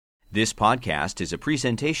This podcast is a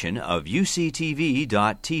presentation of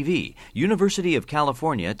UCTV.tv, University of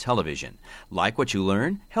California Television. Like what you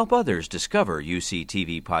learn? Help others discover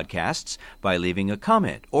UCTV podcasts by leaving a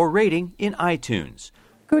comment or rating in iTunes.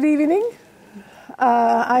 Good evening.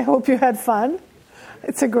 I hope you had fun.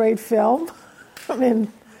 It's a great film. I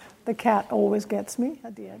mean, the cat always gets me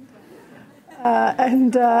at the end.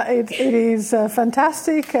 It is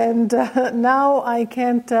fantastic, and now I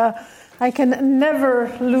can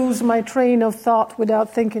never lose my train of thought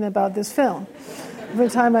without thinking about this film. Every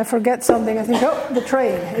time I forget something, I think, oh, the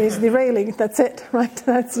train is derailing. That's it, right?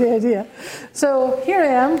 That's the idea. So here I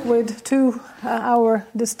am with our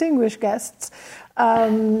distinguished guests.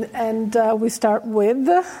 We start with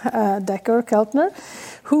Dacher Keltner,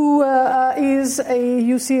 who is a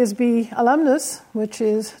UCSB alumnus, which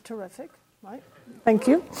is terrific, right? Thank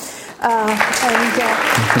you.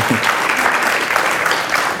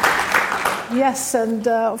 Yes, and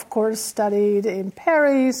of course studied in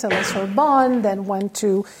Paris and Sorbonne, then went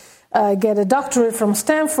to get a doctorate from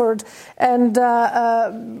Stanford, and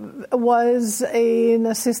was an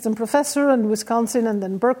assistant professor in Wisconsin and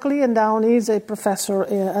then Berkeley, and now he's a professor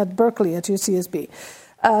at Berkeley at UCSB.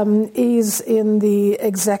 He's in the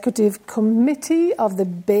executive committee of the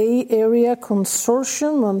Bay Area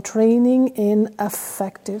Consortium on Training in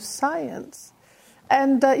Affective Science.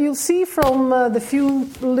 And you'll see from the few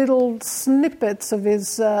little snippets of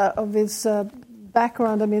his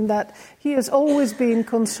background, I mean, that he has always been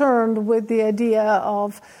concerned with the idea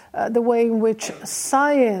of the way in which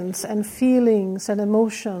science and feelings and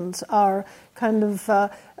emotions are kind of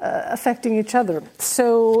affecting each other.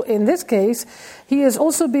 So in this case, he has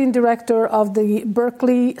also been director of the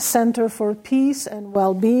Berkeley Center for Peace and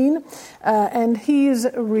Well-Being, and his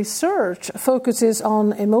research focuses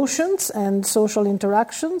on emotions and social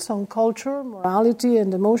interactions, on culture, morality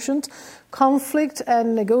and emotions, conflict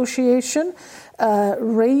and negotiation,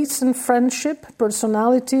 race and friendship,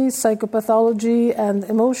 personality, psychopathology and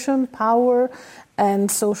emotion, power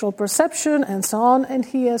and social perception, and so on. And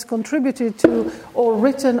he has contributed to or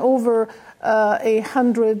written over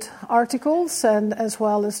 100 articles, and as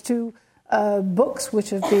well as 2 books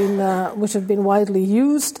which have been widely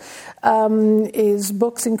used. His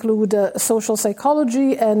books include Social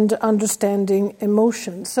Psychology and Understanding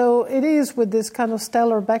Emotion. So it is with this kind of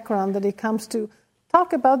stellar background that he comes to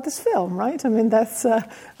talk about this film, right? I mean, that's,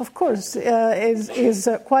 of course, is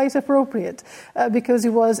quite appropriate because he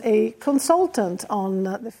was a consultant on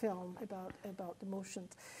the film about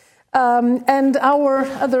emotions. And our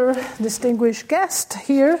other distinguished guest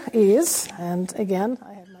here is, and again,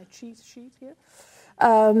 I have my cheat sheet here,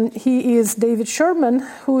 he is David Sherman,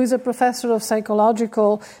 who is a professor of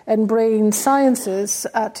psychological and brain sciences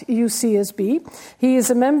at UCSB. He is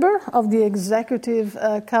a member of the executive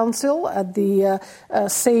council at the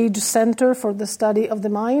Sage Center for the Study of the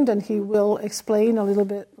Mind, and he will explain a little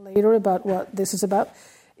bit later about what this is about.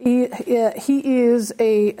 He is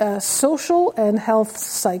a social and health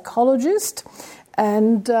psychologist,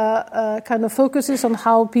 and kind of focuses on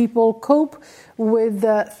how people cope with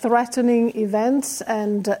threatening events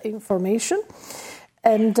and information.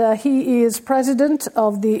 And he is president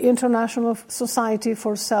of the International Society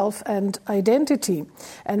for Self and Identity.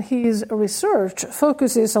 And his research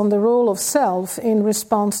focuses on the role of self in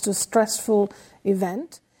response to stressful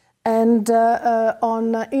event and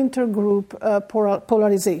on intergroup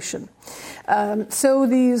polarization. So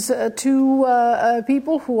these 2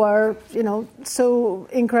 people who are, so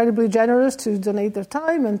incredibly generous to donate their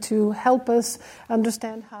time and to help us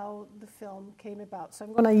understand how the film came about. So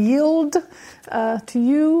I'm going to yield to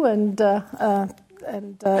you, and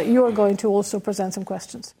you are going to also present some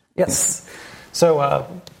questions. Yes. So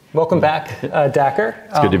welcome back, Dacher.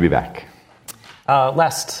 It's good to be back.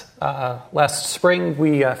 Last spring,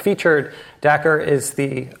 we featured Dacher is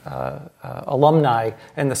the alumni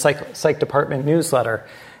in the Psych Department newsletter,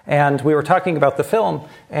 and we were talking about the film,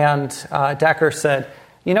 and Dacher said,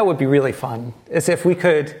 what would be really fun is if we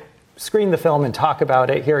could screen the film and talk about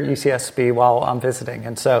it here at UCSB while I'm visiting.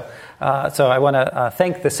 And so I want to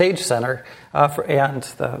thank the Sage Center and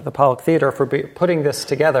the Pollock Theater for putting this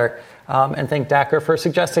together, and thank Dacher for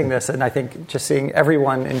suggesting this. And I think just seeing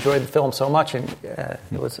everyone enjoy the film so much, and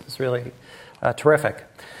it was really terrific.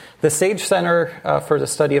 The Sage Center for the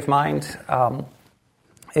Study of Mind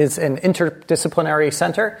is an interdisciplinary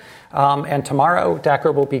center, and tomorrow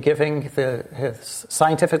Dacher will be giving his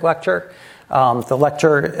scientific lecture. The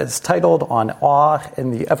lecture is titled On Awe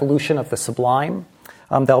and the Evolution of the Sublime.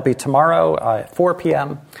 That'll be tomorrow at 4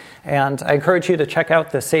 p.m. And I encourage you to check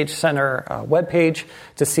out the Sage Center webpage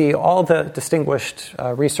to see all the distinguished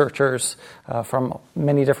researchers from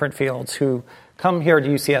many different fields who come here to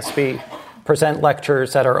UCSB, present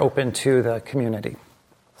lectures that are open to the community.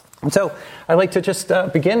 And so I'd like to just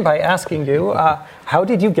begin by asking you, how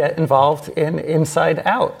did you get involved in Inside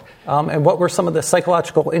Out? And what were some of the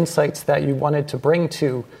psychological insights that you wanted to bring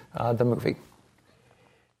to the movie?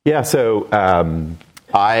 Yeah, so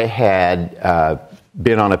I had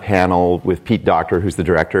been on a panel with Pete Dacher, who's the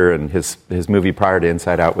director, and his movie prior to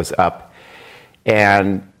Inside Out was Up.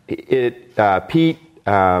 And Pete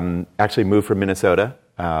actually moved from Minnesota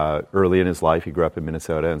early in his life. He grew up in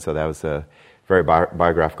Minnesota, and so that was a very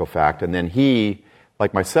biographical fact. And then he,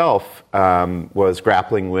 like myself, was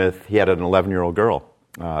grappling with, he had an 11-year-old girl,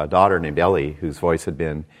 daughter named Ellie, whose voice had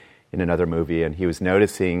been in another movie, and he was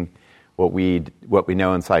noticing what we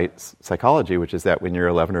know in psychology, which is that when you're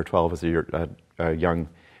 11 or 12 as a young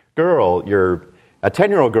girl, a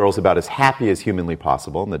 10-year-old girl is about as happy as humanly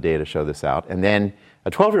possible, and the data show this out, and then a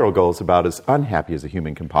 12-year-old girl is about as unhappy as a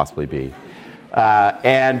human can possibly be.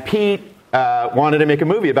 And Pete wanted to make a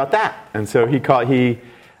movie about that, and so he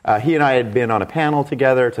and I had been on a panel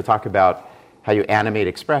together to talk about how you animate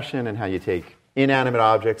expression and how you take inanimate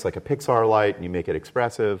objects like a Pixar light and you make it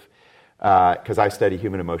expressive, because I study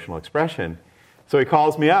human emotional expression. So he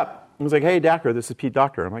calls me up and was like, "Hey, Dacher, this is Pete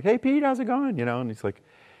Dacher." I'm like, "Hey, Pete, how's it going?" And he's like,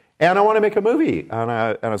 "And I want to make a movie." And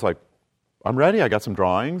I was like, "I'm ready. I got some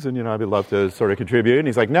drawings, and I'd love to sort of contribute." And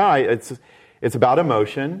he's like, "No, it's about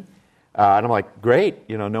emotion." And I'm like, "Great.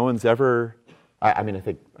 No one's ever." I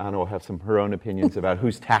think Anna will have her own opinions about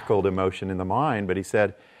who's tackled emotion in the mind. But he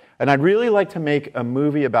said, "And I'd really like to make a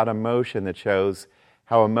movie about emotion that shows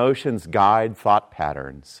how emotions guide thought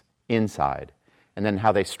patterns inside, and then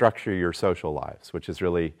how they structure your social lives," which is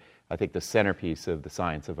really, I think, the centerpiece of the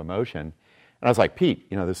science of emotion. And I was like, "Pete,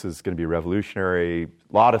 this is going to be revolutionary,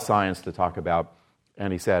 a lot of science to talk about."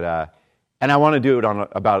 And he said, "And I want to do it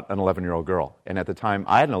about an 11-year-old girl." And at the time,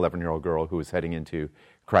 I had an 11-year-old girl who was heading into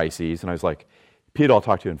crises, and I was like, "Pete, I'll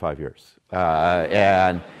talk to you in 5 years."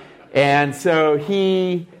 And so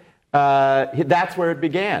that's where it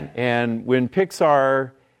began. And when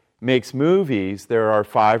Pixar makes movies, there are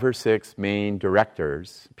 5 or 6 main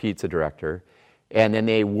directors. Pete's a director. And then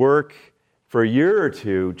they work for a year or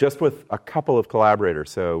two just with a couple of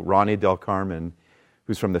collaborators. So Ronnie Del Carmen,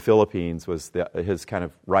 who's from the Philippines, was his kind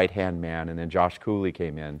of right-hand man, and then Josh Cooley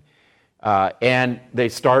came in. And they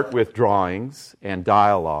start with drawings and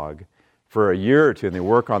dialogue for a year or two, and they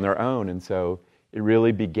work on their own. And so it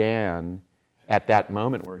really began at that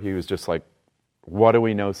moment where he was just like, what do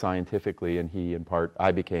we know scientifically? And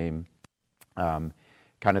I became kind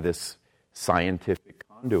of this scientific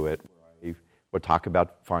conduit where I would talk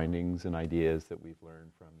about findings and ideas that we've learned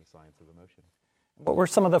from the science of emotion. What were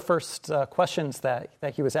some of the first questions that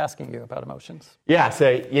he was asking you about emotions? Yeah, so,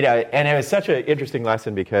 and it was such an interesting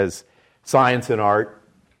lesson because science and art,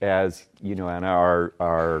 as you know, Anna,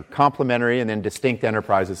 are complementary and then distinct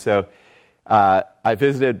enterprises. So I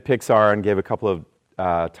visited Pixar and gave a couple of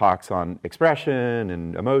talks on expression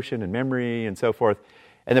and emotion and memory and so forth.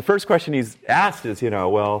 And the first question he's asked is,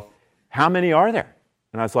 well, how many are there?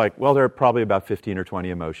 And I was like, well, there are probably about 15 or 20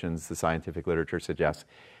 emotions, the scientific literature suggests.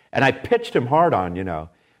 And I pitched him hard on,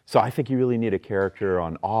 so I think you really need a character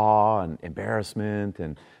on awe and embarrassment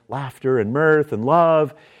and laughter and mirth and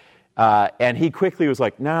love. And he quickly was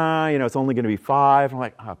like, nah, it's only going to be 5. I'm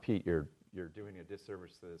like, Pete, you're doing a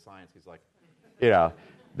disservice to the science. He's like,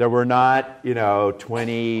 there were not,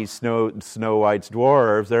 20 Snow White's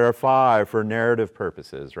dwarves. There are 5 for narrative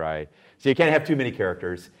purposes, right? So you can't have too many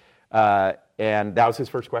characters. And that was his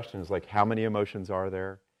first question, is like, how many emotions are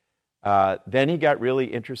there? Then he got really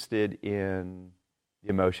interested in the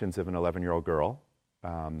emotions of an 11-year-old girl,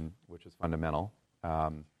 which was fundamental.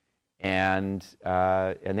 And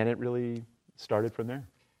then it really started from there.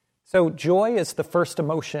 So joy is the first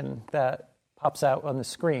emotion that pops out on the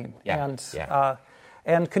screen. Yeah.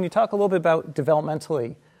 And can you talk a little bit about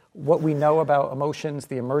developmentally what we know about emotions,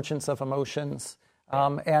 the emergence of emotions,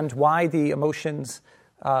 and why the emotions,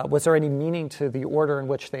 was there any meaning to the order in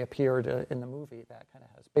which they appeared in the movie that kind of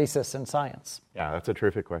has basis in science? Yeah, that's a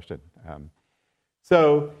terrific question. I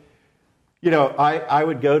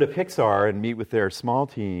would go to Pixar and meet with their small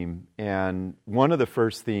team, and one of the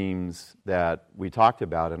first themes that we talked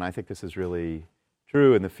about, and I think this is really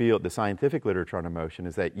true in the field, the scientific literature on emotion,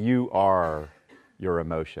 is that you are your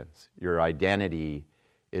emotions. Your identity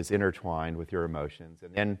is intertwined with your emotions.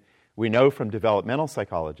 And then we know from developmental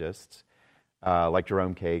psychologists, like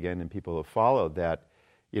Jerome Kagan and people who have followed, that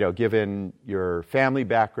given your family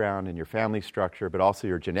background and your family structure, but also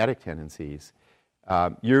your genetic tendencies,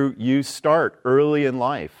 you start early in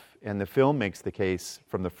life, and the film makes the case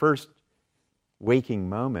from the first waking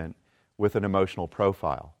moment with an emotional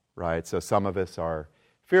profile. right? So some of us are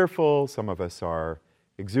fearful, some of us are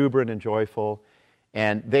exuberant and joyful,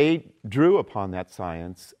 and they drew upon that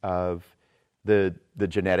science of the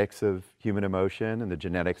genetics of human emotion and the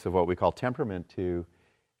genetics of what we call temperament to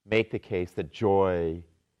make the case that joy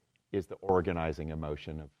is the organizing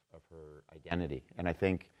emotion of her identity. And I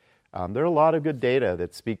think there are a lot of good data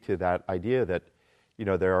that speak to that idea that,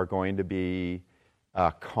 there are going to be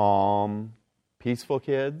calm, peaceful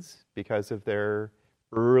kids because of their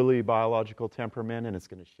early biological temperament, and it's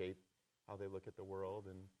going to shape how they look at the world,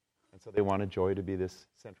 and so they wanted joy to be this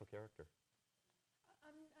central character.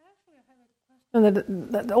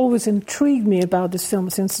 That always intrigued me about this film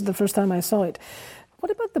since the first time I saw it. What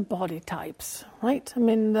about the body types, right? I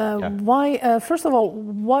mean, why? First of all,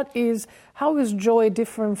 how is joy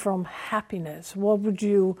different from happiness? What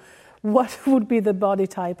would be the body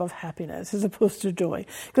type of happiness as opposed to joy?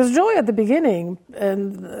 Because joy at the beginning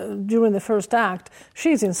and during the first act,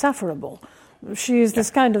 she's insufferable. She's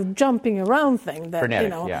this kind of jumping around thing that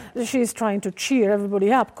frenetic, she's trying to cheer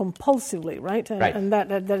everybody up compulsively, right? And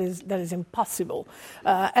that is impossible.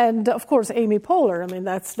 And of course, Amy Poehler. I mean,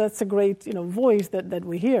 that's a great voice that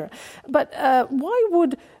we hear. But why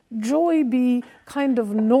would joy be kind of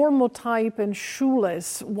normal type and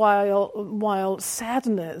shoeless, while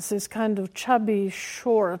sadness is kind of chubby,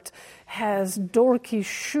 short, has dorky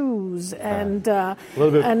shoes and a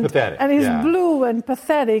little bit pathetic, and is blue and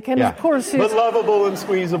pathetic, and of course but lovable and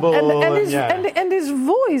squeezable, and is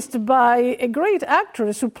voiced by a great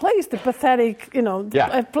actress who plays the pathetic,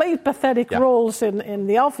 played pathetic roles in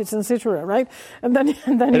The Office, etc. Right? And then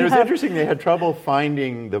it was interesting. They had trouble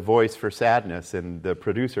finding the voice for sadness, and the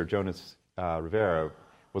producer Jonas Rivera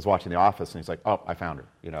was watching The Office, and he's like, "Oh, I found her,"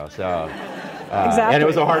 So, exactly, and it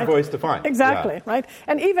was a hard voice to find. Exactly, right.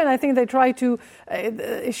 And even I think they try to.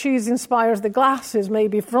 She inspires the glasses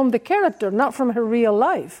maybe from the character, not from her real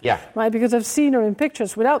life. Yeah. Right, because I've seen her in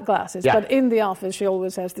pictures without glasses, yeah. but in The Office she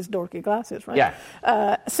always has these dorky glasses, right?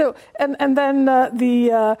 Yeah. So and then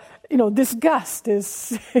the disgust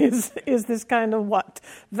is this kind of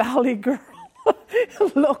Valley Girl.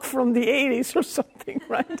 Look from the 80s or something,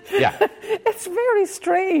 right? Yeah. It's very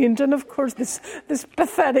strange, and of course this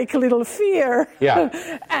pathetic little fear. Yeah.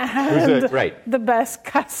 And right. The best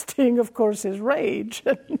casting, of course, is Rage.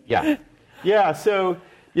 Yeah. Yeah. So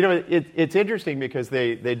it's interesting because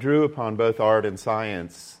they drew upon both art and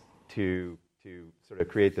science to sort of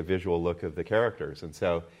create the visual look of the characters, and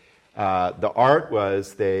so. The art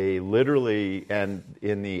was they literally, and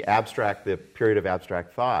in the period of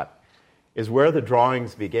abstract thought, is where the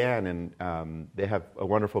drawings began, and they have a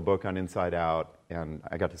wonderful book on Inside Out, and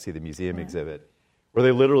I got to see the museum exhibit, where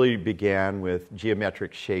they literally began with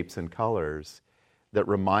geometric shapes and colors that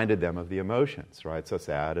reminded them of the emotions, right? So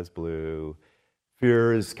sad is blue,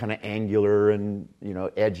 fear is kind of angular and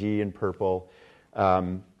edgy and purple,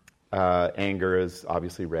 anger is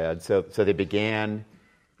obviously red. So they began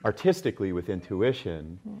artistically with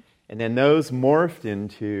intuition. And then those morphed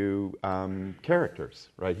into characters,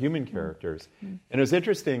 right? Human characters. And it was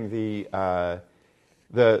interesting. Some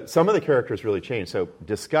of the characters really changed. So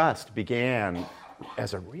Disgust began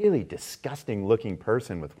as a really disgusting-looking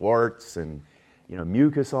person with warts and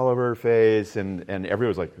mucus all over her face, and everyone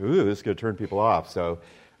was like, "Ooh, this is going to turn people off." So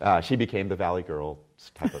she became the Valley Girl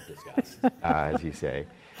type of Disgust, as you say.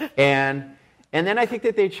 And then I think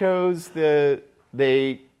that they chose the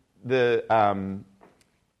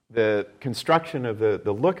construction of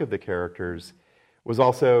the look of the characters was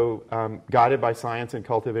also guided by science and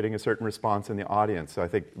cultivating a certain response in the audience. So I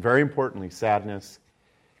think, very importantly, sadness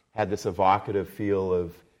had this evocative feel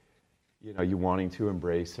of, you wanting to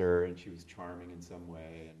embrace her, and she was charming in some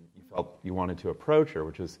way, and you felt you wanted to approach her,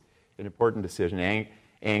 which was an important decision.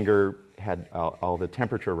 Anger had all the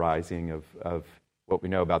temperature rising of what we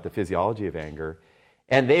know about the physiology of anger.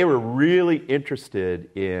 And they were really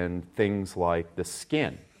interested in things like the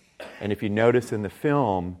skin. And if you notice in the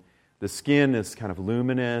film, the skin is kind of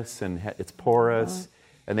luminous and it's porous.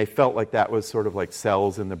 And they felt like that was sort of like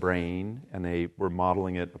cells in the brain. And they were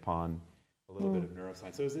modeling it upon a little bit of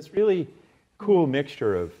neuroscience. So it was this really cool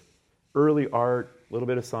mixture of early art, a little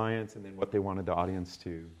bit of science, and then how they wanted the audience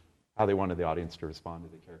to respond to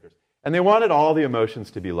the characters. And they wanted all the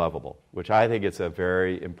emotions to be lovable, which I think is a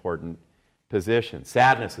very important position.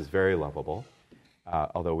 Sadness is very lovable,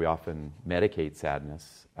 although we often medicate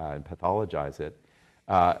sadness and pathologize it.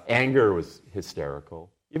 Anger was hysterical.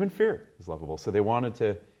 Even fear is lovable. So they wanted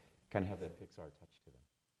to kind of have that Pixar touch to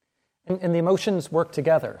them. And the emotions work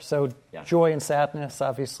together. So joy and sadness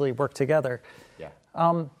obviously work together. Yeah.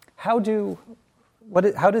 How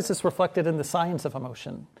does this reflected in the science of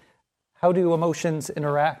emotion? How do emotions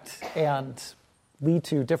interact and lead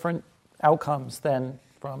to different outcomes than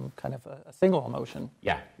from kind of a single emotion.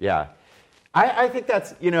 Yeah. I think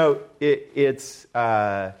that's,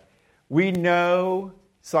 we know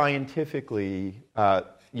scientifically, the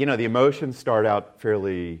emotions start out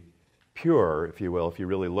fairly pure, if you will, if you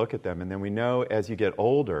really look at them. And then we know as you get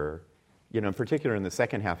older, in particular in the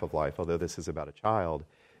second half of life, although this is about a child,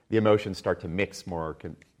 the emotions start to mix more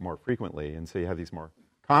frequently. And so you have these more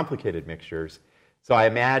complicated mixtures. So I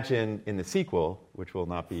imagine in the sequel, which will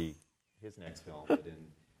not be his next film, but in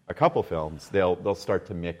a couple films, they'll start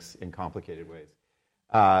to mix in complicated ways.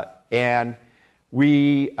 And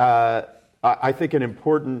I think an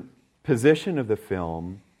important position of the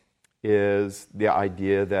film is the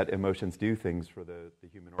idea that emotions do things for the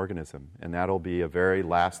human organism. And that'll be a very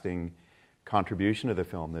lasting contribution of the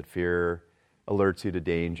film, that fear alerts you to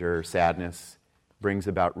danger, sadness brings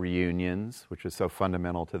about reunions, which is so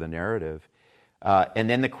fundamental to the narrative. And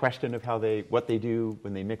then the question of what they do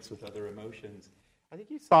when they mix with other emotions. I think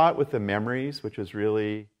you saw it with the memories, which was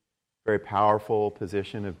really a very powerful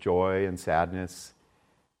position of joy and sadness,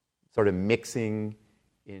 sort of mixing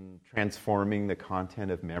in transforming the content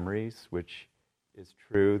of memories, which is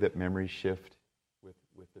true that memories shift with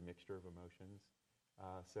the mixture of emotions.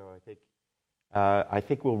 So I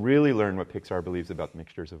think we'll really learn what Pixar believes about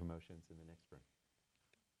mixtures of emotions in the next film.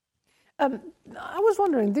 I was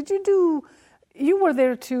wondering, you were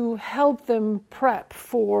there to help them prep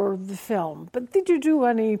for the film, but did you do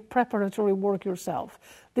any preparatory work yourself?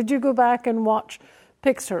 Did you go back and watch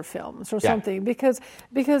Pixar films or something? Because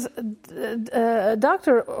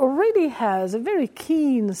Dacher already has a very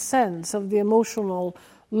keen sense of the emotional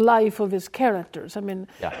life of his characters. I mean,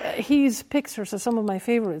 his Pixars are some of my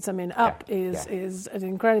favorites. I mean, Up is an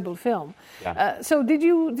incredible film. So did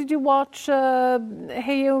you watch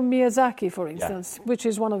Hayao Miyazaki, for instance, which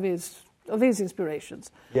is one of his inspirations?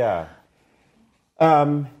 Yeah.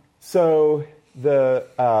 So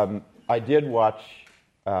I did watch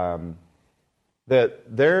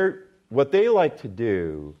what they like to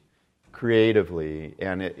do creatively,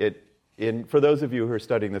 and for those of you who are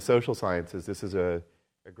studying the social sciences, this is a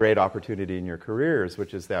great opportunity in your careers,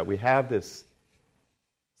 which is that we have this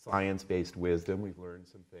science-based wisdom. We've learned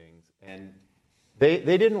some things, and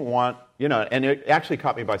they didn't want, and it actually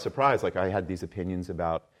caught me by surprise. Like, I had these opinions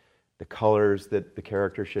about the colors that the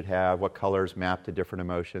character should have, what colors map to different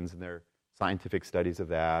emotions, and there are scientific studies of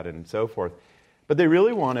that, and so forth. But they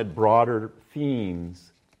really wanted broader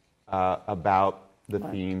themes about the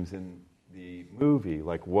themes in the movie,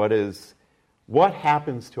 like what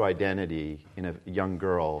happens to identity in a young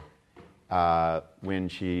girl when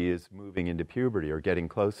she is moving into puberty or getting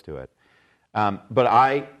close to it. But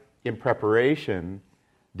I, in preparation,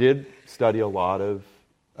 did study a lot of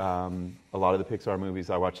the Pixar movies.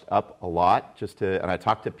 I watched Up a lot, and I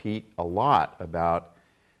talked to Pete a lot about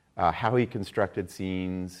how he constructed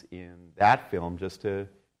scenes in that film, just to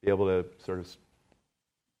be able to sort of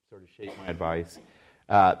shape my advice.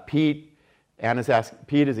 Pete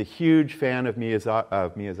is a huge fan of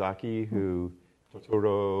Miyazaki, who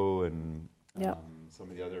Totoro and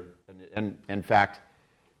some of the other. And in fact,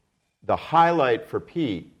 the highlight for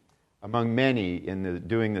Pete, among many in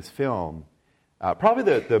doing this film,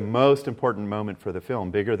 probably the most important moment for the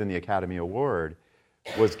film, bigger than the Academy Award,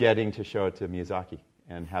 was getting to show it to Miyazaki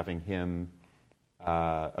and having him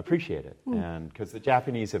appreciate it. And because the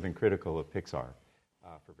Japanese have been critical of Pixar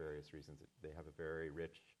for various reasons. They have a very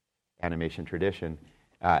rich animation tradition.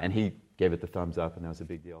 And he gave it the thumbs up, and that was a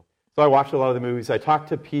big deal. So I watched a lot of the movies. I talked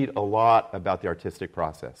to Pete a lot about the artistic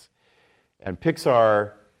process. And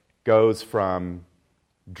Pixar goes from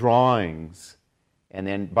drawings, and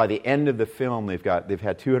then by the end of the film, they've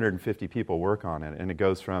had 250 people work on it, and it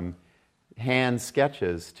goes from hand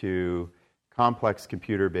sketches to complex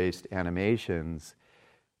computer-based animations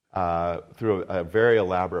through a very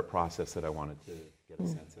elaborate process that I wanted to get a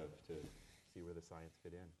sense of, to see where the science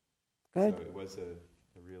fit in. Good. So it was a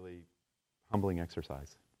really humbling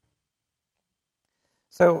exercise.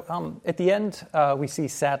 So at the end, we see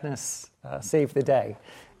sadness save the day,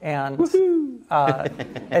 and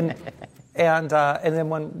and then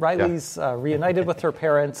when Riley's reunited with her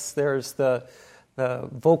parents, there's the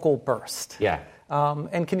vocal burst. Yeah.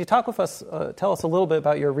 And can you tell us a little bit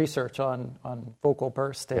about your research on vocal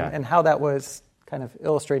burst and how that was kind of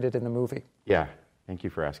illustrated in the movie? Yeah. Thank you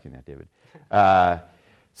for asking that, David.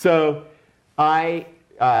 So I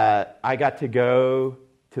got to go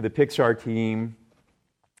to the Pixar team.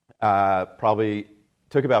 Probably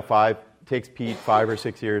takes Pete 5 or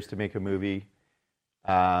 6 years to make a movie.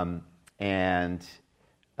 And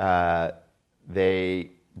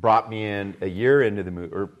they brought me in a year into the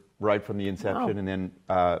movie, or right from the inception, Wow. and then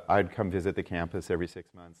I'd come visit the campus every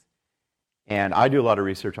 6 months. And I do a lot of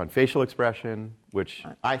research on facial expression, which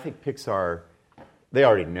I think Pixar, they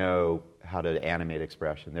already know how to animate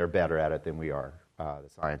expression. They're better at it than we are, the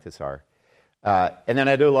scientists are. And then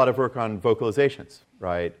I do a lot of work on vocalizations,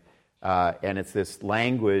 right? And it's this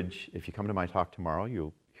language, if you come to my talk tomorrow,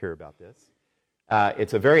 you'll hear about this.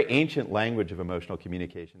 It's a very ancient language of emotional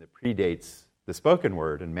communication that predates the spoken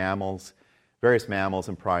word, and various mammals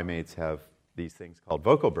and primates have these things called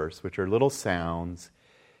vocal bursts, which are little sounds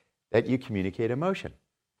that you communicate emotion.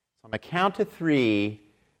 So on a count to 3,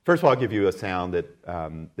 first of all, I'll give you a sound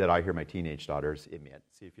that I hear my teenage daughters emit.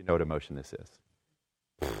 See if you know what emotion this is.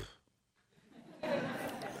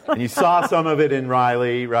 And you saw some of it in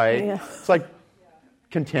Riley, right? Yeah. It's like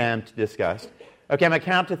contempt, disgust. Okay, I'm going to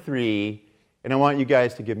count to 3, and I want you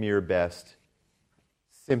guys to give me your best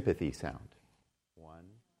sympathy sound. 1,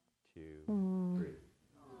 2,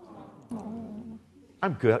 3.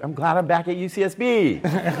 I'm good. I'm glad I'm back at UCSB.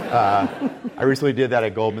 I recently did that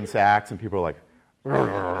at Goldman Sachs, and people are like,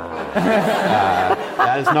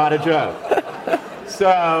 that is not a joke.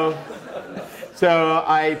 So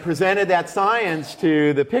I presented that science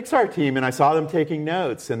to the Pixar team, and I saw them taking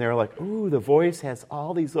notes, and they were like, ooh, the voice has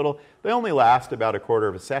all these little, they only last about a quarter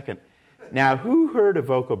of a second. Now, who heard a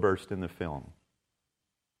vocal burst in the film?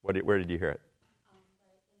 Where did you hear it?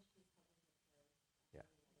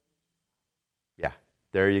 Yeah,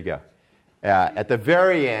 there you go. At the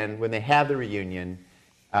very end, when they have the reunion,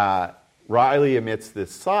 Riley emits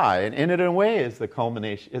this sigh, and in a way is the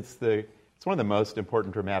culmination, it's one of the most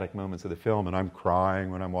important dramatic moments of the film, and I'm crying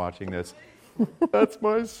when I'm watching this. That's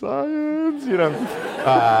my science, you know.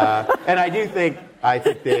 And I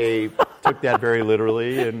think they took that very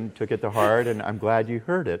literally and took it to heart, and I'm glad you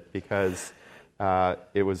heard it because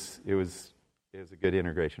it was a good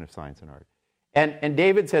integration of science and art. And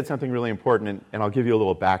David said something really important, and I'll give you a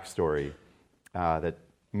little backstory that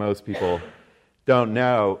most people don't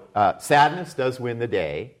know. Sadness does win the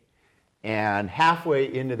day. And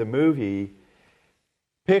halfway into the movie,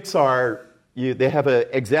 Pixar, they have an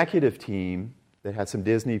executive team that has some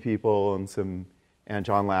Disney people and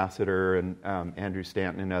John Lasseter and Andrew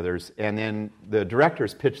Stanton and others. And then the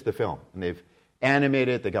directors pitch the film, and they've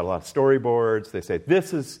animated it. They got a lot of storyboards. They say,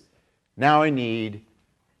 now I need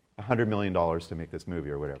 $100 million to make this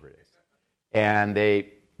movie or whatever it is. And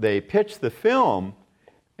they pitched the film,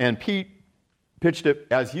 and Pete pitched it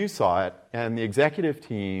as you saw it, and the executive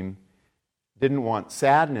team didn't want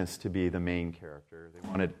sadness to be the main character. They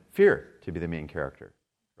wanted fear to be the main character,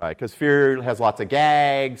 right? Because fear has lots of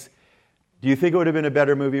gags. Do you think it would have been a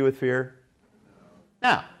better movie with fear?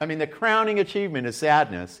 No. I mean, the crowning achievement is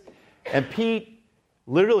sadness. And Pete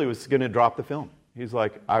literally was going to drop the film. He's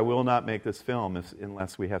like, I will not make this film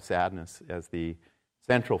unless we have sadness as the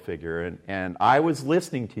central figure. And I was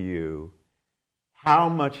listening to you, how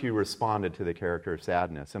much you responded to the character of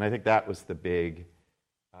sadness. And I think that was the big...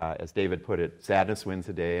 as David put it, sadness wins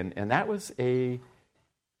the day. And that was a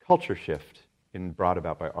culture shift brought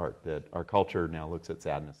about by art, that our culture now looks at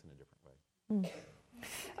sadness in a different way.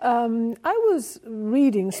 I was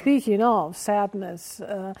reading, speaking of sadness,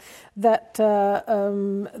 that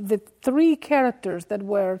the 3 characters that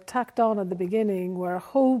were tacked on at the beginning were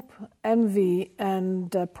hope, envy,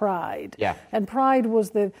 and pride. Yeah. And pride was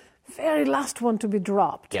the very last one to be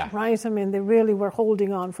dropped, yeah. right? I mean, they really were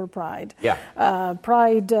holding on for pride. Yeah.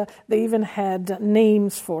 Pride, they even had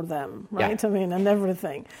names for them, right? Yeah. I mean, and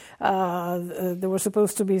everything. There was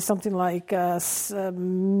supposed to be something like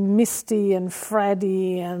Misty and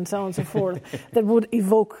Freddy and so on and so forth that would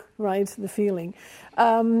evoke, right, the feeling.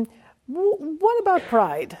 What about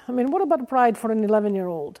pride? I mean, what about pride for an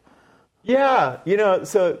 11-year-old? Yeah,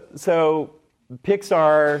 so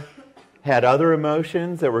Pixar had other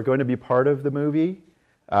emotions that were going to be part of the movie.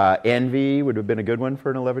 Envy would have been a good one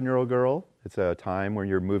for an 11-year-old girl. It's a time when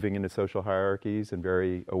you're moving into social hierarchies and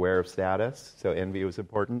very aware of status, so envy was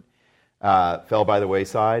important. Fell by the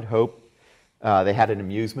wayside. Hope. They had an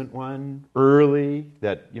amusement one early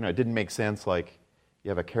that, it didn't make sense, like you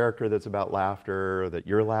have a character that's about laughter that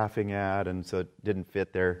you're laughing at, and so it didn't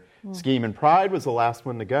fit their scheme. And Pride was the last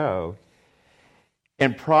one to go.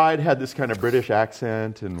 And Pride had this kind of British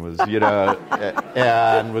accent and was,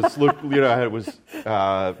 and was, it was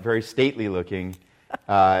very stately looking.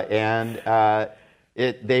 They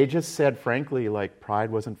just said, frankly, like Pride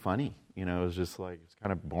wasn't funny. It was just like, it's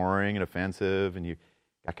kind of boring and offensive, and you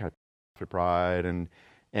got kind of for Pride.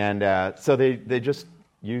 And so they just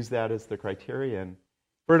used that as the criterion.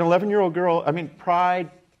 For an 11-year-old girl, I mean, Pride,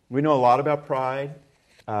 we know a lot about Pride.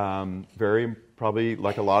 Very probably,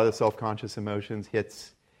 like a lot of the self-conscious emotions,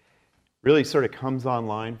 hits really sort of comes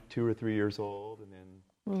online 2 or 3 years old, and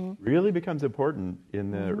then really becomes important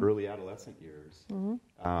in the early adolescent years.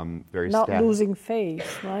 Very not static. losing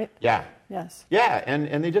faith, right? Yeah. Yes. Yeah,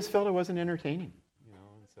 and they just felt it wasn't entertaining,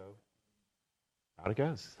 and so out it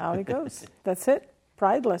goes. Out it goes. That's it.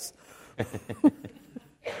 Prideless.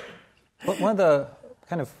 But one of the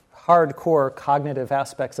kind of hardcore cognitive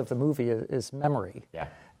aspects of the movie is memory. Yeah.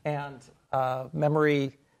 And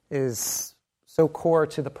memory is so core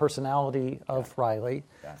to the personality of Riley.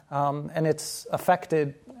 Yeah. And it's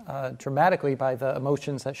affected dramatically by the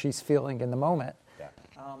emotions that she's feeling in the moment. Yeah.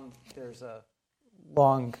 There's a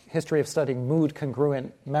long history of studying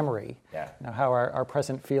mood-congruent memory, Yeah. How our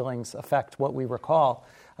present feelings affect what we recall.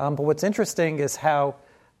 But what's interesting is how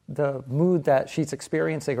the mood that she's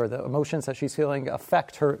experiencing or the emotions that she's feeling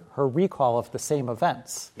affect her recall of the same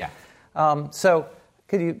events. Yeah. So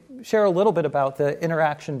could you share a little bit about the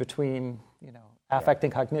interaction between, affect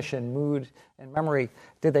and cognition, mood and memory?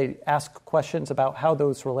 Did they ask questions about how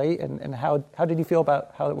those relate, and how did you feel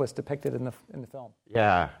about how it was depicted in the film?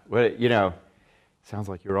 Yeah. Well, sounds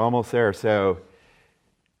like you're almost there. So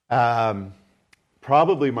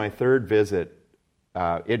probably my third visit,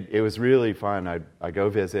 it was really fun. I go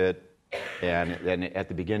visit, and at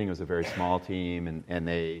the beginning it was a very small team, and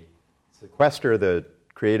they sequester the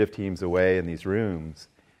creative teams away in these rooms.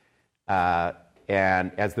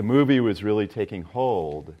 And as the movie was really taking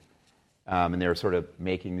hold, and they were sort of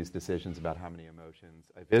making these decisions about how many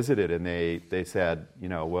emotions, I visited, and they said,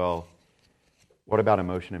 well, what about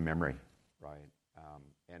emotion and memory, right?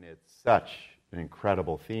 And it's such an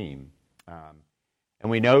incredible theme. And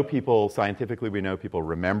we know scientifically, we know people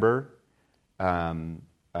remember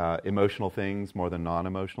emotional things more than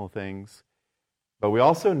non-emotional things. But we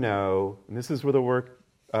also know, and this is where the work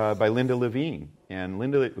by Linda Levine, and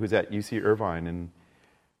Linda, who's at UC Irvine, and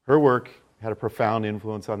her work had a profound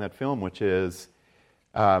influence on that film, which is,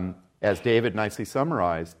 as David nicely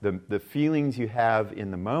summarized, the feelings you have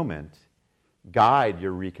in the moment guide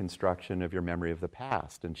your reconstruction of your memory of the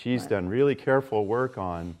past. And she's done really careful work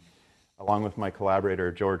on, along with my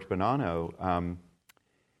collaborator, George Bonanno,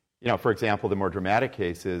 for example, the more dramatic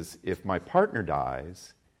case is if my partner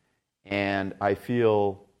dies and I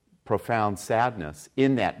feel profound sadness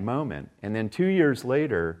in that moment, and then 2 years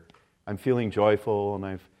later, I'm feeling joyful and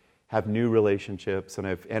I have new relationships and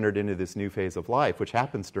I've entered into this new phase of life, which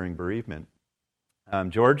happens during bereavement.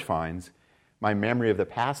 George finds my memory of the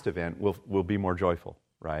past event will be more joyful,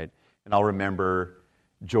 right? And I'll remember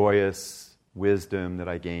joyous wisdom that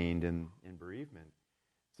I gained in bereavement.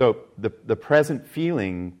 So the present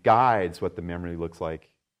feeling guides what the memory looks like,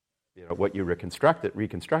 what you reconstruct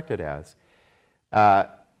it as.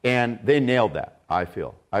 And they nailed that, I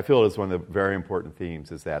feel. I feel it is one of the very important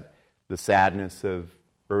themes, is that the sadness of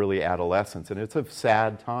early adolescence, and it's a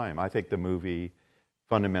sad time. I think the movie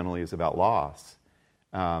fundamentally is about loss.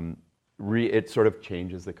 It sort of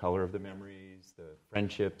changes the color of the memories, the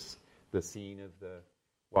friendships, the scene of the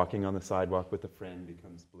walking on the sidewalk with a friend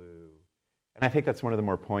becomes blue. And I think that's one of the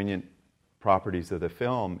more poignant properties of the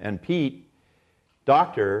film. And Pete,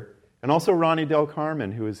 Dacher, and also Ronnie Del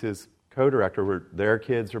Carmen, who is his co-director, their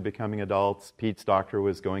kids were becoming adults. Pete's doctor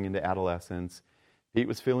was going into adolescence. Pete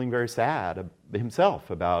was feeling very sad himself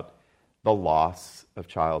about the loss of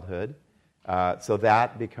childhood. So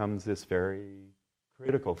that becomes this very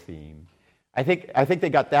critical theme. I think they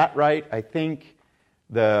got that right. I think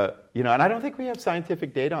and I don't think we have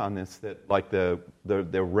scientific data on this, that like the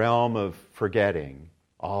realm of forgetting,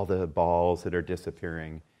 all the balls that are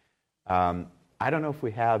disappearing. I don't know if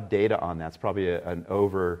we have data on that. It's probably an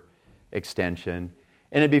overextension. And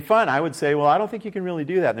it'd be fun. I would say, well, I don't think you can really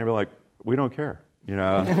do that. And they were like, we don't care. You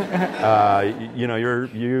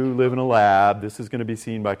live in a lab. This is going to be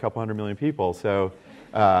seen by a couple 100 million people. So,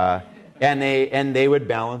 and they would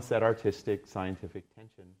balance that artistic, scientific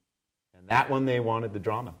tension. And that one, they wanted the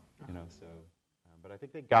drama. But I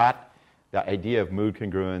think they got the idea of mood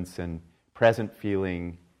congruence and present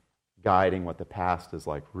feeling guiding what the past is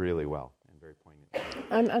like really well.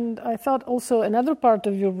 And I thought also another part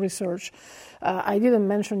of your research, I didn't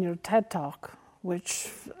mention your TED Talk,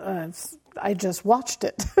 which I just watched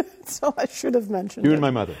it, so I should have mentioned it. You and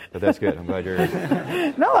my mother, but that's good. I'm glad you're...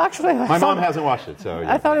 No, actually... My mom hasn't watched it, so...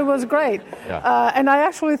 Yeah. I thought it was great. Yeah. And I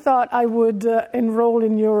actually thought I would enroll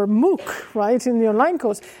in your MOOC, right, in the online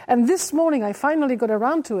course. And this morning I finally got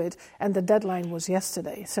around to it, and the deadline was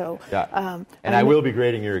yesterday. So, yeah. And I will be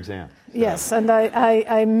grading your exam. Yes, and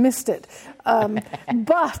I missed it.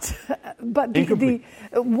 But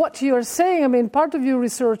what you're saying, I mean, part of your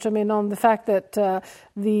research, I mean, on the fact that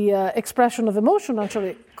the expression of emotion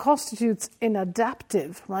actually constitutes an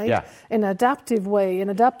adaptive, right? Yeah. An adaptive way, an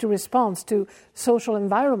adaptive response to social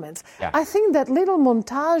environments. Yeah. I think that little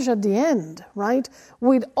montage at the end, right,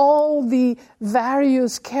 with all the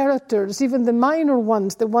various characters, even the minor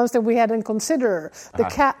ones, the ones that we hadn't considered, the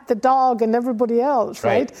cat, the dog, and everybody else,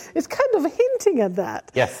 right? It's kind of hinting at that.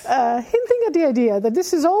 Yes. Hinting at the idea that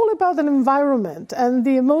this is all about an environment, and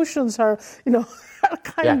the emotions are,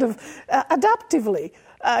 kind of adaptively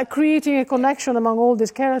creating a connection among all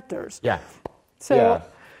these characters. Yeah. So,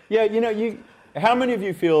 yeah. How many of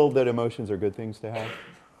you feel that emotions are good things to have?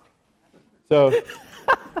 So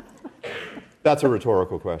that's a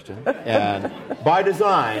rhetorical question, and by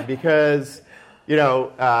design, because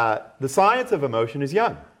the science of emotion is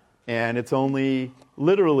young, and it's only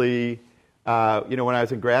literally, when I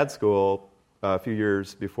was in grad school a few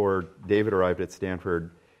years before David arrived at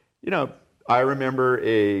Stanford, I remember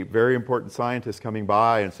a very important scientist coming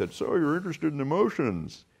by and said, "So you're interested in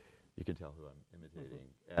emotions?" You can tell who I'm imitating.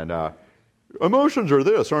 And emotions are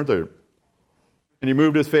this, aren't they? And he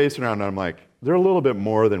moved his face around, and I'm like, they're a little bit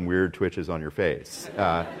more than weird twitches on your face.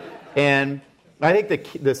 And I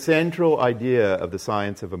think the central idea of the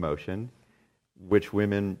science of emotion, which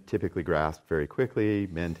women typically grasp very quickly,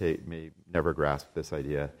 men may never grasp this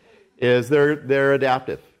idea, is they're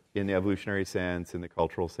adaptive in the evolutionary sense, in the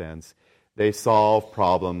cultural sense. They solve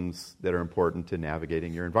problems that are important to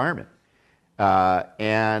navigating your environment.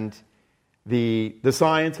 And the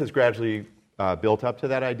science has gradually built up to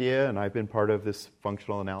that idea, and I've been part of this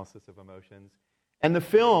functional analysis of emotions. And the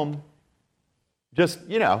film, just,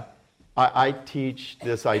 I teach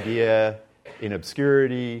this idea in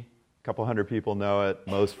obscurity. A couple hundred people know it.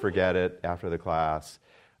 Most forget it after the class.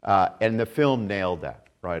 And the film nailed that,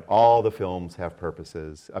 right? All the films have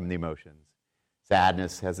purposes, the emotions.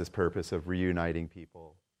 Sadness has this purpose of reuniting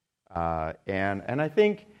people. And I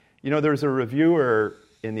think, there's a reviewer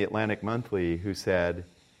in the Atlantic Monthly who said,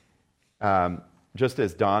 just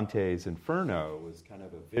as Dante's Inferno was kind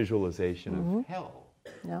of a visualization of hell,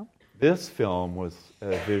 this film was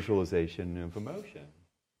a visualization of emotion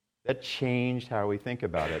that changed how we think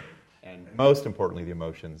about it. And most importantly, the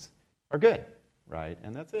emotions are good, right?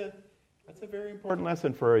 And that's a very important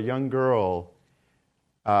lesson for a young girl,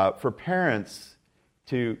 for parents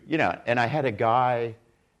to, and I had a guy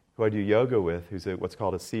who I do yoga with who's what's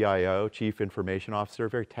called a CIO, Chief Information Officer, a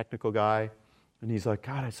very technical guy. And he's like,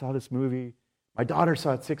 God, I saw this movie. My daughter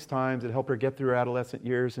saw it 6 times. It helped her get through her adolescent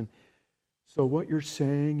years. And so what you're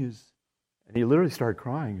saying is, and he literally started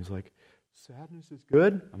crying. He's like, sadness is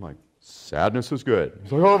good? I'm like, sadness is good.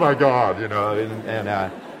 He's like, oh my God,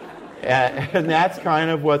 and that's kind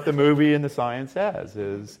of what the movie and the science says,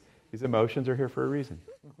 is these emotions are here for a reason.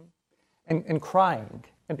 And crying.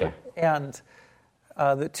 And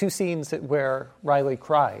the 2 scenes where Riley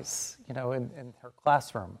cries, in her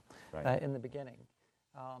classroom in the beginning,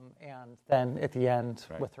 and then at the end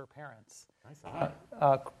with her parents.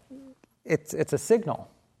 It's a signal.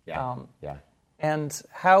 And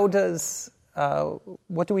how does,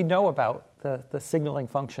 what do we know about the signaling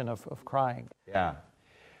function of crying?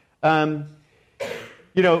 So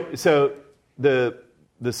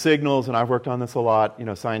the signals, and I've worked on this a lot,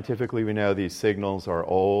 scientifically we know these signals are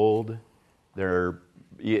old. They're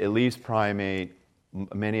at least primate.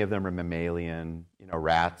 Many of them are mammalian.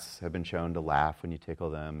 Rats have been shown to laugh when you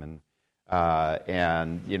tickle them. And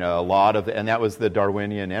a lot of, and that was the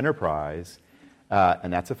Darwinian enterprise,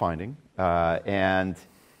 and that's a finding. And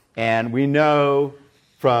we know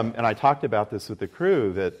from, and I talked about this with the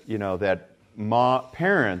crew, that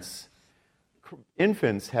parents,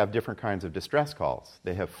 infants have different kinds of distress calls.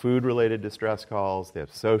 They have food-related distress calls. They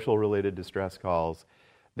have social-related distress calls.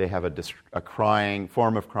 They have a crying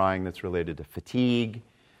form of crying that's related to fatigue,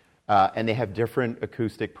 and they have different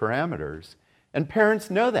acoustic parameters. And parents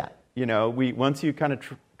know that. Once you kind of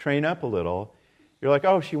train up a little, you're like,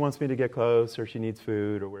 oh, she wants me to get close, or she needs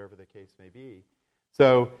food, or whatever the case may be.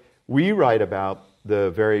 So we write about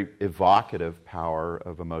the very evocative power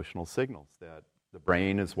of emotional signals, that the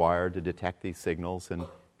brain is wired to detect these signals and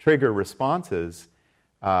trigger responses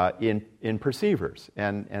in perceivers.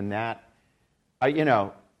 And that,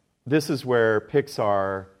 this is where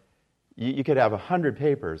Pixar, you could have 100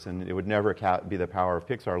 papers and it would never be the power of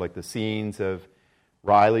Pixar, like the scenes of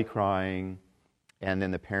Riley crying, and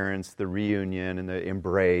then the parents, the reunion and the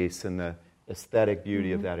embrace and the aesthetic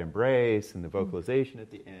beauty of that embrace and the vocalization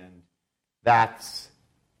at the end. That's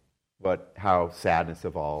how sadness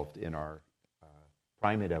evolved in our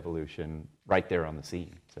primate evolution right there on the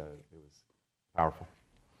scene. So it was powerful.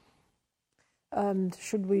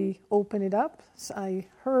 Should we open it up? So I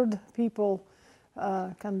heard people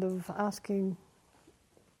kind of asking.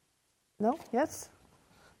 No? Yes?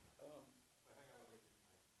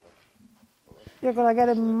 You're going to get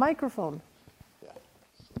a microphone.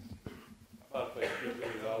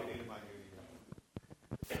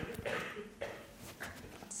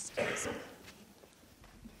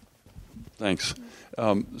 Thanks.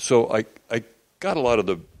 So I got a lot of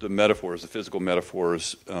the metaphors, the physical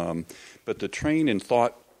metaphors, but the train and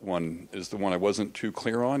thought one is the one I wasn't too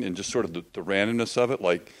clear on, and just sort of the randomness of it.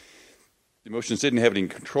 Like, the emotions didn't have any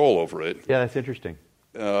control over it. Yeah, that's interesting.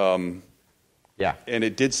 Yeah. And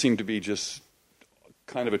it did seem to be just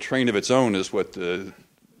kind of a train of its own, is what the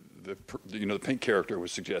pink character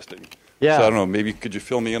was suggesting. Yeah. So I don't know. Maybe could you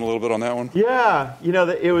fill me in a little bit on that one? Yeah.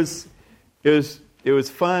 It was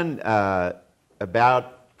fun. I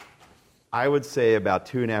would say about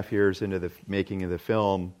 2.5 years into the making of the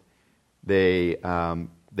film, they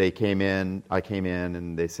came in. I came in,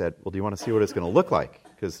 and they said, "Well, do you want to see what it's going to look like?"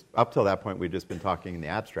 Because up till that point, we'd just been talking in the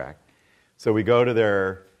abstract. So we go to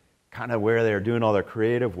their kind of where they're doing all their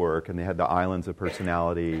creative work, and they had the islands of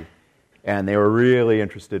personality, and they were really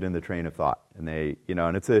interested in the train of thought. And they,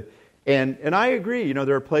 and it's and I agree.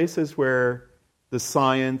 There are places where the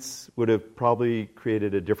science would have probably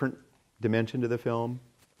created a different dimension to the film,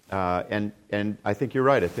 and I think you're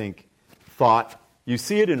right. I think thought. You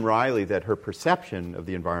see it in Riley that her perception of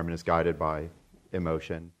the environment is guided by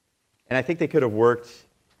emotion, and I think they could have worked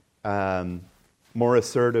more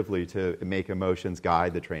assertively to make emotions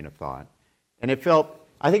guide the train of thought. And it felt.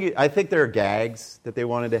 I think there are gags that they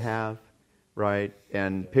wanted to have, right?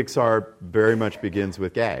 And Pixar very much begins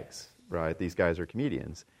with gags, right? These guys are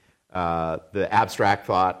comedians. The abstract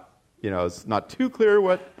thought, it's not too clear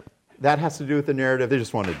what that has to do with the narrative. They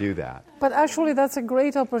just want to do that. But actually, that's a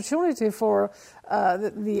great opportunity for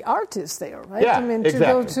the artists there, right? Yeah, I mean, exactly.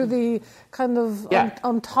 to go to the kind of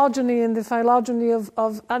ontogeny and the phylogeny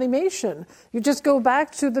of animation. You just go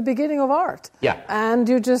back to the beginning of art. Yeah. And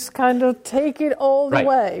you just kind of take it all the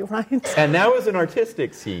way, right? And that was an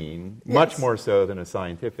artistic scene, Yes. much more so than a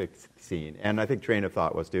scientific scene. And I think train of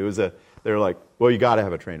thought was too. They were like, well, you got to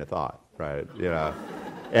have a train of thought, right?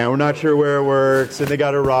 And we're not sure where it works, and they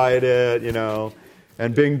got to ride it,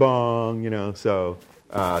 and bing bong, So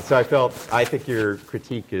I think your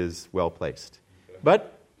critique is well placed.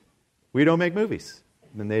 But we don't make movies,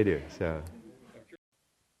 and they do. So.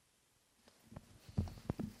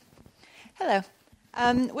 Hello.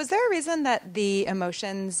 Was there a reason that the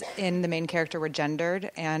emotions in the main character were gendered,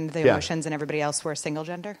 and the emotions in everybody else were single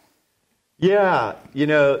gender? Yeah,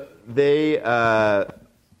 they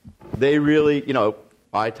really,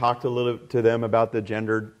 I talked a little to them about the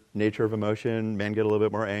gendered nature of emotion. Men get a little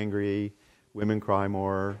bit more angry. Women cry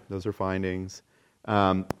more. Those are findings.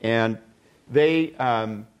 And they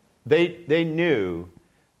knew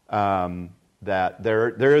that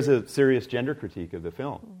there is a serious gender critique of the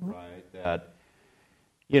film, right? That,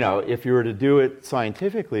 if you were to do it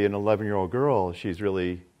scientifically, an 11-year-old girl, she's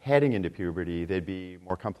really heading into puberty, they'd be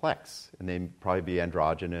more complex, and they'd probably be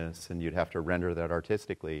androgynous, and you'd have to render that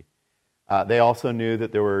artistically. They also knew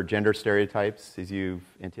that there were gender stereotypes, as you've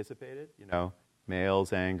anticipated,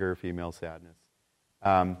 males anger, female sadness.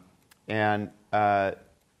 And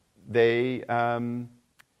they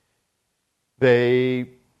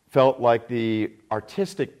felt like the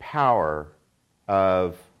artistic power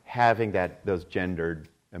of having those gendered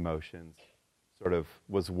emotions sort of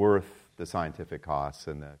was worth the scientific costs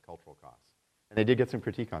and the cultural costs. And they did get some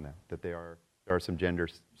critique on that there are some gender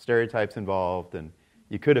stereotypes involved, and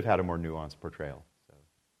you could have had a more nuanced portrayal. So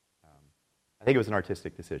I think it was an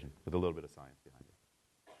artistic decision with a little bit of science behind it.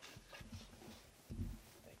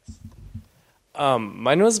 Thanks.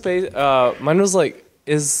 Mine was like,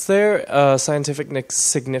 is there a scientific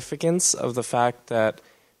significance of the fact that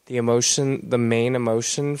the main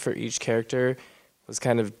emotion for each character was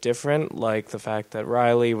kind of different? Like the fact that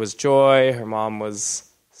Riley was joy, her mom was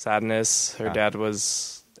sadness, her dad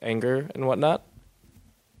was anger and whatnot?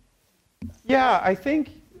 Yeah, I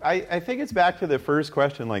think it's back to the first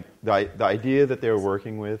question. Like the idea that they were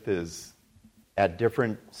working with is at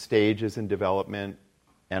different stages in development,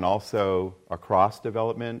 and also across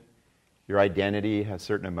development, your identity has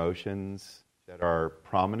certain emotions that are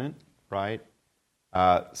prominent, right?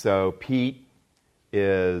 So Pete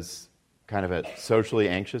is kind of a socially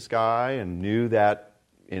anxious guy, and knew that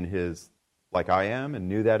in his, like I am, and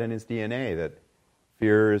knew that in his DNA, that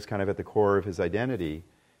fear is kind of at the core of his identity.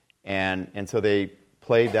 And so they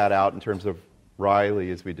played that out in terms of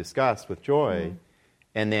Riley, as we discussed, with joy.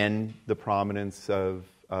 And then the prominence of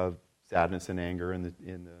sadness and anger in the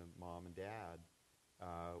mom and dad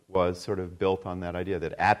was sort of built on that idea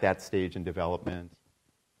that at that stage in development,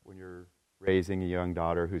 when you're raising a young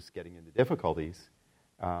daughter who's getting into difficulties,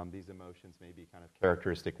 these emotions may be kind of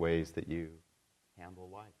characteristic ways that you handle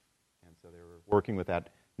life. And so they were working with that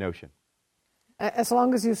notion. As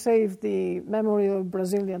long as you save the memory of a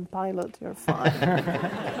Brazilian pilot, you're fine.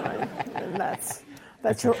 Right? And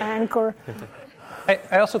that's your anchor.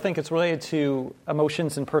 I also think it's related to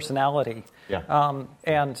emotions and personality. Yeah.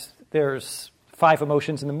 And there's 5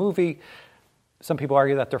 emotions in the movie. Some people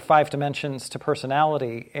argue that there are 5 dimensions to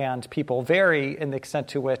personality, and people vary in the extent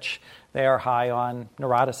to which they are high on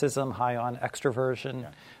neuroticism, high on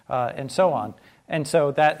extroversion, and so on. And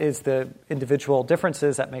so that is the individual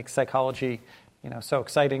differences that make psychology, so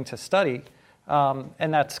exciting to study.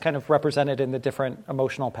 And that's kind of represented in the different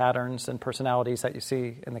emotional patterns and personalities that you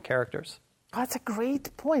see in the characters. Oh, that's a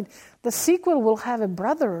great point. The sequel will have a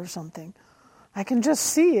brother or something. I can just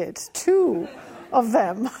see it. 2 of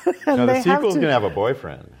them. And no, the sequel's going to have a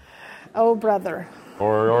boyfriend. Oh, brother.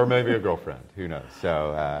 Or maybe a girlfriend. Who knows?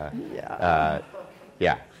 So,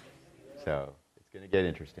 yeah. So it's going to get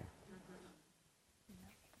interesting.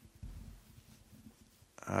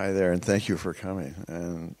 Hi there, and thank you for coming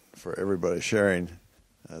and for everybody sharing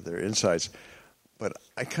their insights. But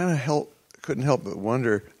I kind of couldn't help but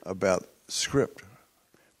wonder about script.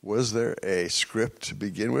 Was there a script to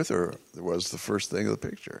begin with, or was the first thing the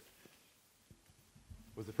picture?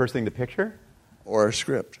 Was the first thing the picture? Or a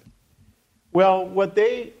script? Well,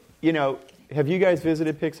 have you guys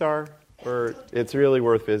visited Pixar? Or it's really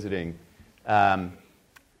worth visiting.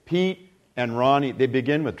 Pete and Ronnie, they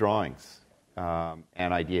begin with drawings and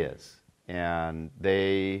ideas. And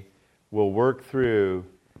they will work through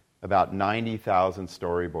about 90,000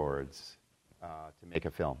 storyboards to make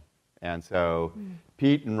a film. And so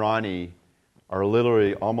Pete and Ronnie are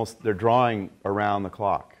literally they're drawing around the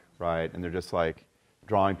clock, right? And they're just like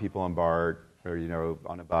drawing people on BART or,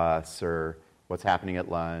 on a bus or what's happening at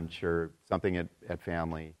lunch or something at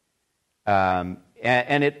family. And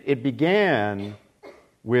it began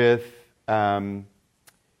with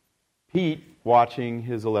Pete watching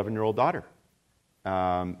his 11-year-old daughter.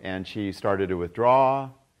 And she started to withdraw,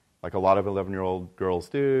 like a lot of 11-year-old girls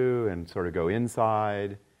do, and sort of go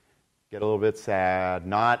inside, get a little bit sad.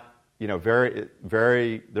 Not, very,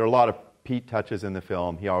 very, there are a lot of Pete touches in the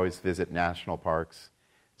film. He always visits national parks.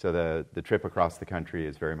 So the trip across the country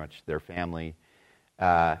is very much their family.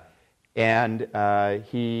 And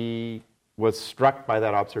he was struck by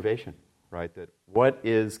that observation, right? That what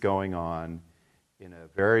is going on in a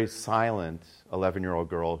very silent 11-year-old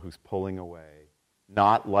girl who's pulling away,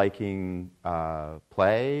 not liking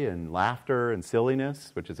play and laughter and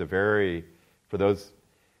silliness, which is for those,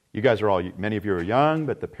 you guys many of you are young,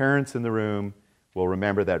 but the parents in the room will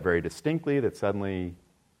remember that very distinctly, that suddenly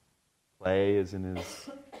play isn't as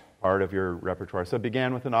part of your repertoire. So it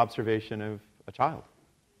began with an observation of a child.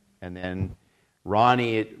 And then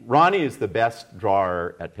Ronnie is the best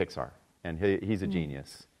drawer at Pixar, and he's a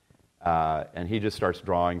genius. And he just starts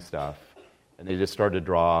drawing stuff. And they just started to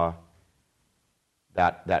draw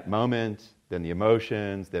that moment, then the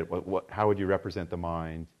emotions, how would you represent the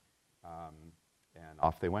mind? And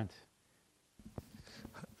off they went.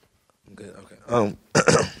 Good, okay.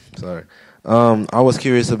 Sorry. I was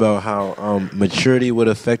curious about how maturity would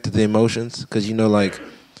affect the emotions, because she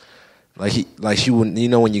wouldn't,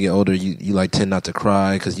 when you get older, you tend not to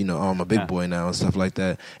cry because I'm a big boy now and stuff like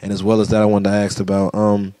that. And as well as that, I wanted to ask about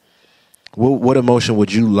what emotion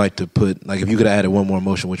would you like to put? If you could have added one more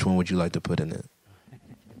emotion, which one would you like to put in it? Thank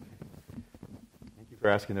you for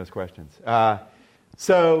asking those questions.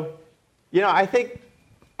 So, I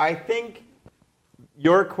think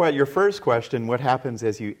your first question, what happens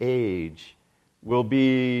as you age, will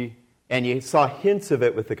be, and you saw hints of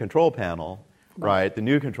it with the control panel, right? The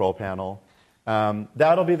new control panel.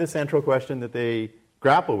 That'll be the central question that they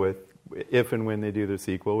grapple with if and when they do the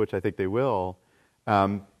sequel, which I think they will.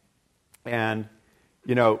 And,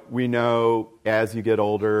 we know as you get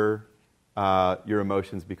older, your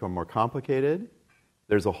emotions become more complicated.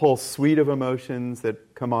 There's a whole suite of emotions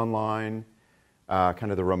that come online,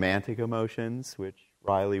 kind of the romantic emotions, which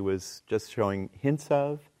Riley was just showing hints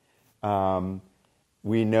of.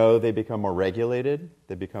 We know they become more regulated.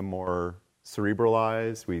 They become more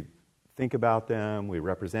cerebralized. We think about them, we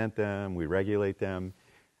represent them, we regulate them.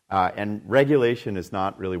 And regulation is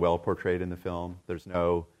not really well portrayed in the film. There's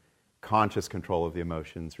no conscious control of the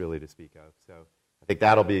emotions really to speak of. So I think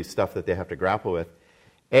that'll be stuff that they have to grapple with.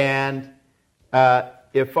 And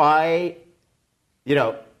if I,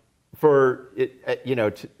 For it,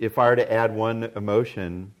 if I were to add one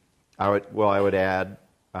emotion, I would add.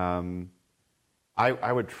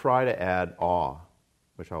 I would try to add awe,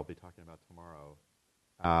 which I'll be talking about tomorrow.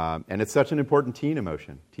 And it's such an important teen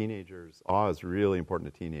emotion. Awe is really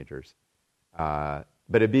important to teenagers. But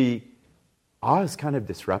awe is kind of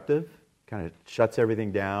disruptive, kind of shuts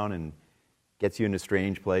everything down and gets you into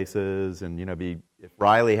strange places. And, if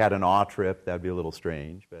Riley had an awe trip, that'd be a little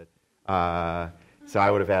strange. But so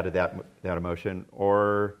I would have added that emotion.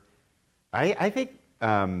 Or I think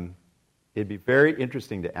it'd be very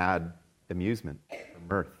interesting to add amusement or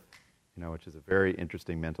mirth, which is a very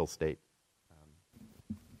interesting mental state.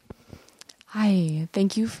 Hi,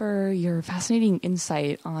 thank you for your fascinating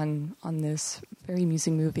insight on this very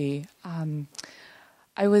amusing movie.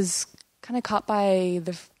 I was kind of caught by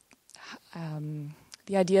the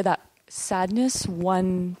idea that sadness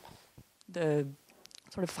won the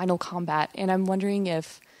sort of final combat, and I'm wondering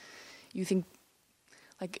if you think,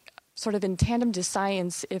 sort of in tandem to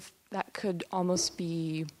science, if that could almost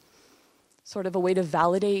be sort of a way to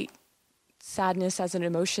validate sadness as an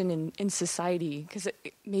emotion in society, because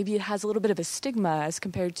maybe it has a little bit of a stigma as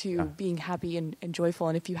compared to being happy and joyful,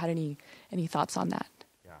 and if you had any thoughts on that.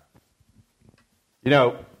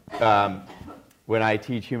 When I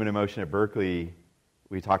teach human emotion at Berkeley,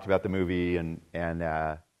 we talked about the movie, and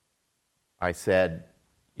I said,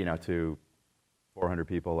 to 400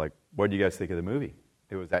 people, what do you guys think of the movie?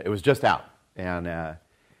 It was just out, and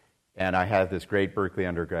I had this great Berkeley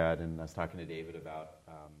undergrad, and I was talking to David about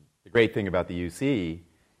the great thing about the UC.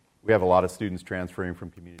 We have a lot of students transferring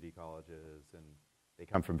from community colleges, and they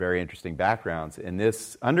come from very interesting backgrounds. And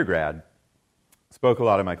this undergrad spoke a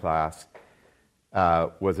lot in my class,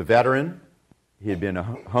 was a veteran. He had been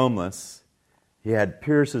homeless. He had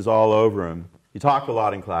pierces all over him. He talked a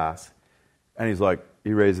lot in class, and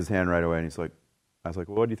he raised his hand right away, and I was like,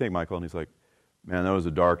 well, what do you think, Michael? And he's like, man, that was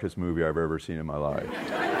the darkest movie I've ever seen in my life.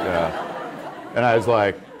 Yeah. And I was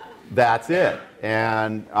like, that's it.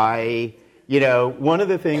 And one of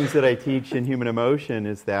the things that I teach in human emotion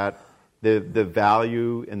is that the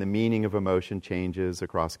value and the meaning of emotion changes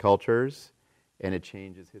across cultures, and it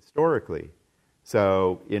changes historically.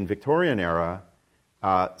 So in Victorian era,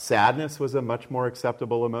 sadness was a much more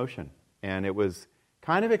acceptable emotion. And it was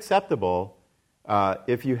kind of acceptable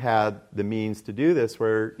if you had the means to do this,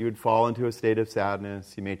 where you would fall into a state of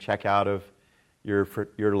sadness. You may check out of your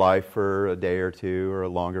life for a day or two or a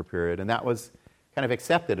longer period. And that was kind of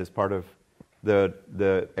accepted as part of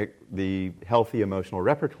the healthy emotional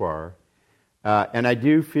repertoire. And I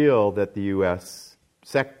do feel that the U.S.,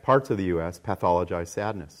 parts of the U.S., pathologize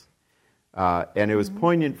sadness. And it was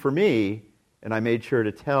poignant for me, and I made sure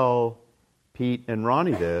to tell Pete and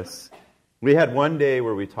Ronnie this. We had one day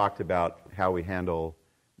where we talked about how we handle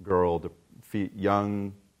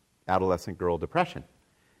young adolescent girl depression.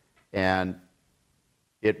 And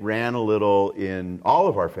it ran a little in all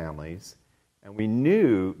of our families, and we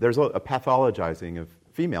knew there's a pathologizing of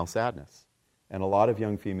female sadness. And a lot of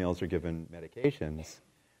young females are given medications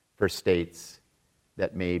for states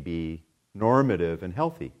that may be normative and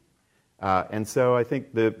healthy. And so I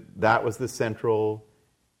think that was the central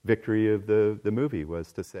victory of the movie,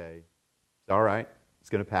 was to say, it's all right, it's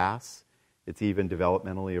going to pass. It's even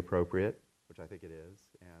developmentally appropriate, which I think it is,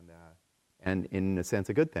 and in a sense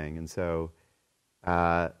a good thing. And so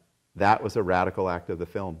that was a radical act of the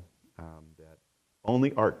film that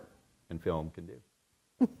only art and film can do.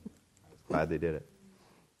 I was glad they did it.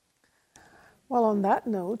 Well, on that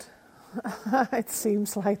note, it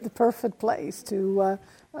seems like the perfect place to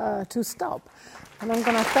stop. And I'm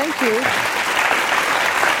going to thank you.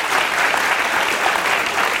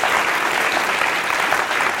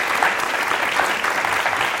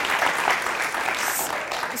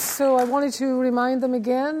 So I wanted to remind them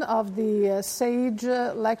again of the SAGE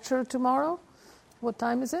lecture tomorrow. What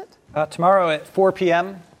time is it? Tomorrow at 4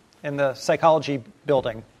 p.m. in the psychology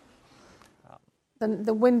building.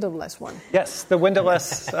 The windowless one. Yes, the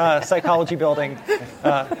windowless psychology building.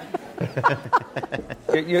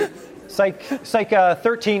 Psych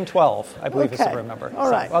 1312, I believe is the room number.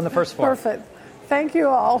 All right. On the first floor. Perfect. Thank you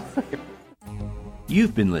all.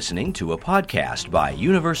 You've been listening to a podcast by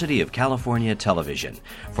University of California Television.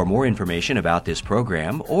 For more information about this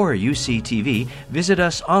program or UCTV, visit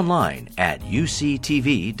us online at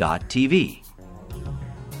uctv.tv.